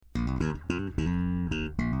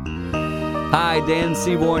Hi, Dan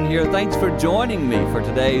Seaborn here. Thanks for joining me for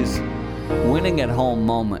today's Winning at Home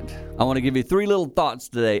moment. I want to give you 3 little thoughts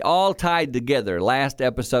today, all tied together. Last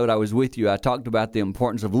episode I was with you, I talked about the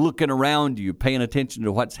importance of looking around you, paying attention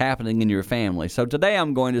to what's happening in your family. So today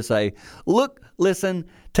I'm going to say, look, listen,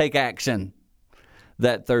 take action.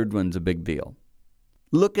 That third one's a big deal.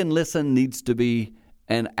 Look and listen needs to be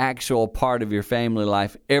an actual part of your family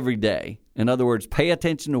life every day. In other words, pay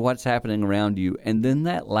attention to what's happening around you. And then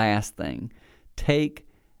that last thing, take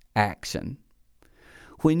action.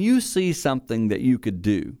 When you see something that you could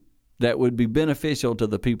do that would be beneficial to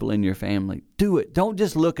the people in your family, do it. Don't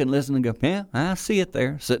just look and listen and go, yeah, I see it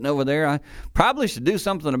there, sitting over there. I probably should do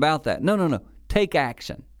something about that. No. Take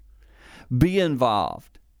action. Be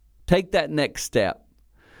involved. Take that next step.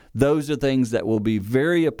 Those are things that will be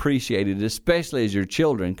very appreciated, especially as your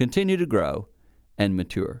children continue to grow and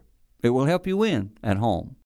mature. It will help you win at home.